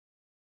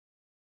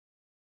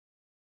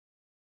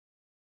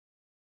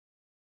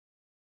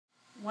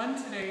One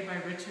Today by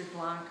Richard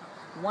Blanco.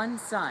 One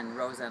sun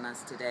rose on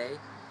us today,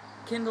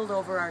 kindled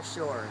over our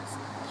shores,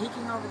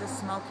 peeking over the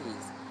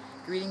Smokies,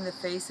 greeting the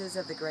faces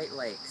of the Great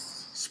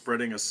Lakes.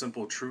 Spreading a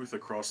simple truth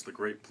across the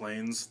Great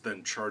Plains,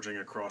 then charging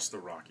across the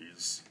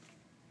Rockies.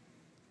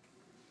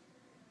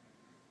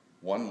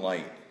 One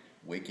light,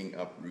 waking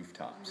up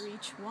rooftops. Under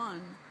each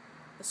one,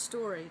 a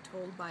story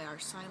told by our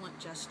silent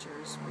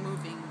gestures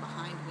moving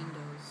behind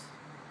windows.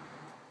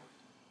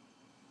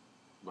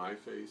 My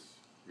face,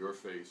 your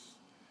face,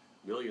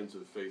 millions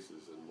of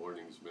faces in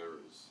morning's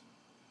mirrors,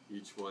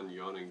 each one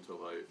yawning to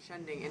life.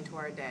 Shunding into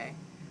our day,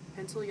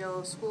 pencil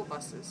yellow school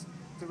buses,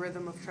 the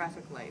rhythm of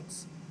traffic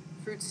lights,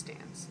 fruit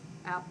stands,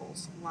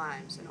 apples,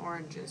 limes, and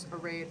oranges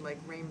arrayed like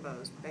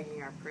rainbows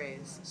begging our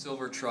praise.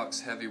 Silver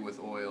trucks heavy with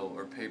oil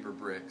or paper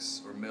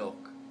bricks or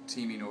milk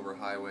teeming over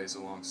highways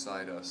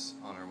alongside us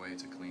on our way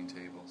to clean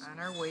tables. On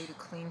our way to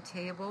clean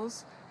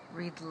tables,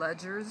 read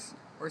ledgers,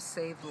 or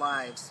save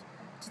lives.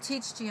 To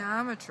teach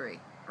geometry,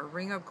 or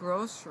ring up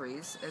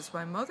groceries, as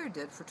my mother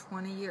did for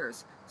 20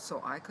 years,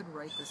 so I could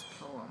write this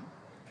poem.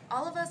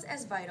 All of us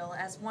as vital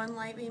as one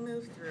light we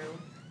move through,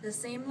 the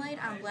same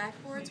light on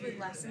blackboards with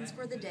lessons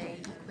for the day,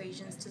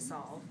 equations to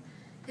solve,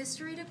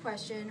 history to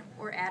question,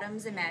 or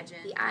atoms imagine.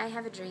 The I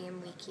have a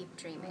dream we keep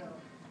dreaming.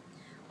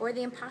 Or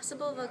the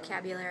impossible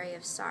vocabulary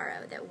of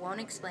sorrow that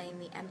won't explain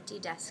the empty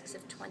desks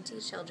of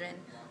 20 children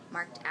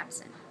marked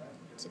absent,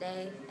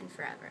 today and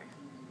forever.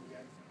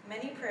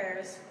 Many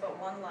prayers, but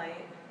one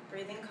light,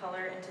 breathing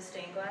color into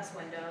stained glass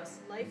windows.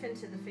 Life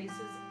into the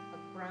faces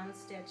of bronze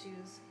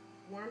statues,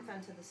 warmth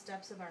onto the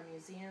steps of our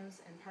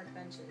museums and park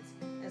benches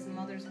as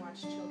mothers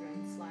watch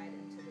children slide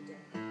into the day.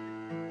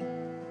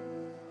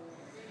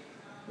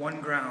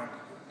 One ground,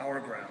 our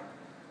ground,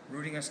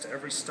 rooting us to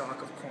every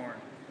stalk of corn,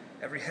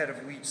 every head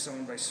of wheat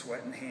sown by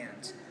sweat and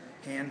hands,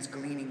 hands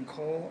gleaning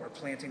coal or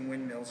planting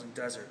windmills in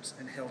deserts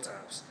and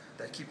hilltops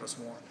that keep us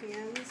warm.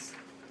 Hands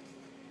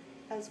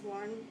as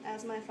warm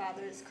as my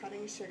father's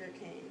cutting sugar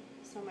cane,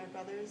 so my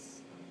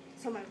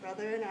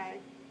brother and I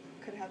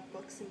could have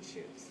books and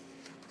shoes.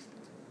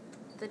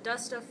 The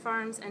dust of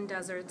farms and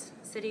deserts,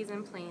 cities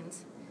and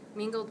plains,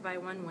 mingled by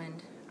one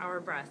wind, our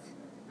breath.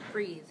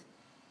 Breathe.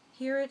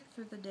 Hear it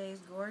through the day's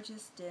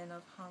gorgeous din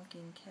of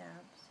honking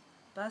cabs,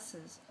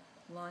 buses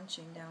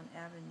launching down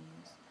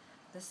avenues,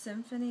 the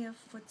symphony of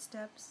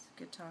footsteps,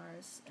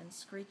 guitars, and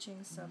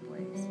screeching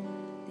subways,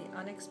 the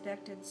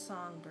unexpected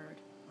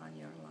songbird on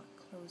your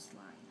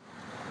clothesline.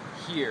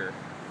 Here,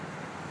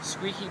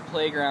 squeaky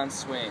playground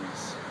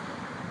swings,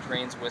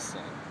 trains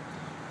whistling,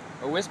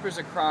 or whispers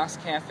across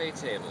cafe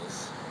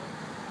tables.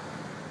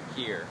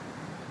 Here,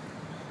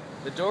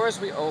 the doors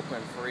we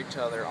open for each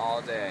other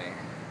all day,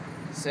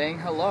 saying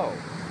hello,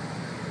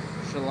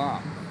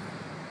 shalom,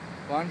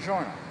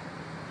 buongiorno,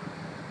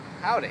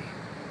 howdy,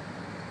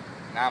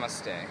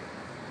 namaste,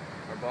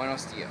 or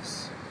buenos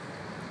dias.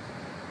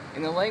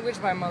 In the language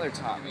my mother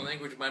taught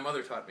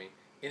me.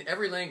 In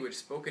every language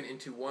spoken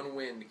into one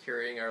wind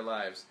carrying our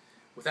lives,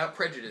 without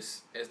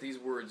prejudice, as these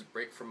words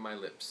break from my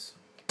lips.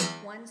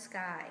 One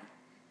sky,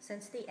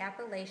 since the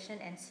Appalachian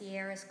and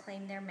Sierras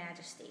claimed their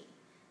majesty,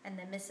 and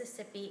the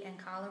Mississippi and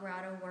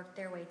Colorado worked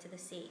their way to the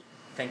sea.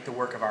 Thank the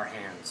work of our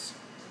hands,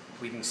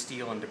 weaving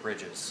steel into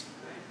bridges,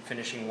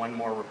 finishing one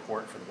more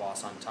report for the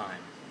boss on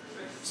time,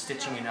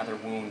 stitching another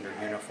wound or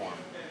uniform,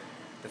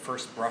 the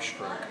first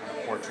brushstroke on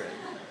a portrait,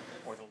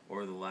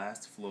 or the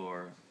last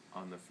floor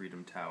on the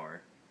Freedom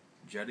Tower,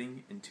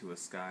 jutting into a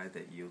sky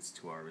that yields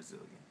to our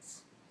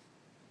resilience.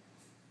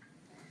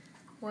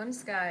 One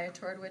sky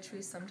toward which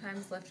we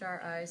sometimes lift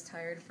our eyes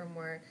tired from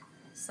work,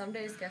 some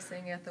days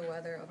guessing at the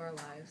weather of our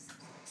lives.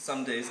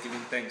 Some days giving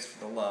thanks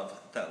for the love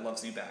that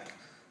loves you back,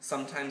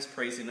 sometimes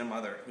praising a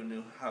mother who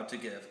knew how to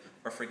give,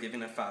 or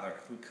forgiving a father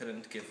who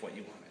couldn't give what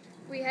you wanted.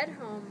 We head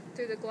home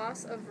through the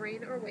gloss of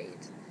rain or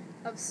weight,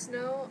 of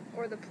snow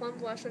or the plum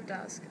blush of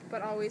dusk,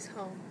 but always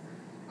home,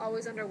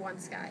 always under one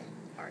sky.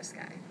 Our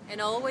sky.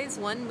 And always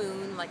one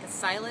moon like a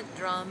silent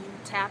drum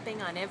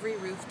tapping on every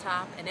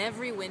rooftop and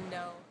every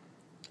window.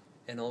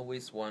 And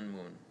always one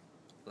moon,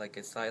 like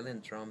a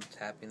silent drum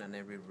tapping on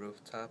every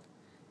rooftop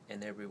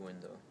and every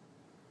window.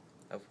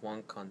 Of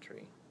one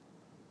country,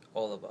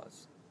 all of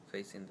us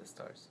facing the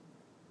stars.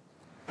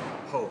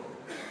 Hope,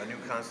 a new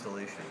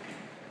constellation,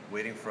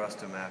 waiting for us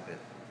to map it,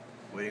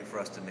 waiting for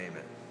us to name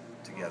it,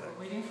 together.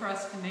 Waiting for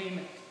us to name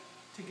it,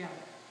 together.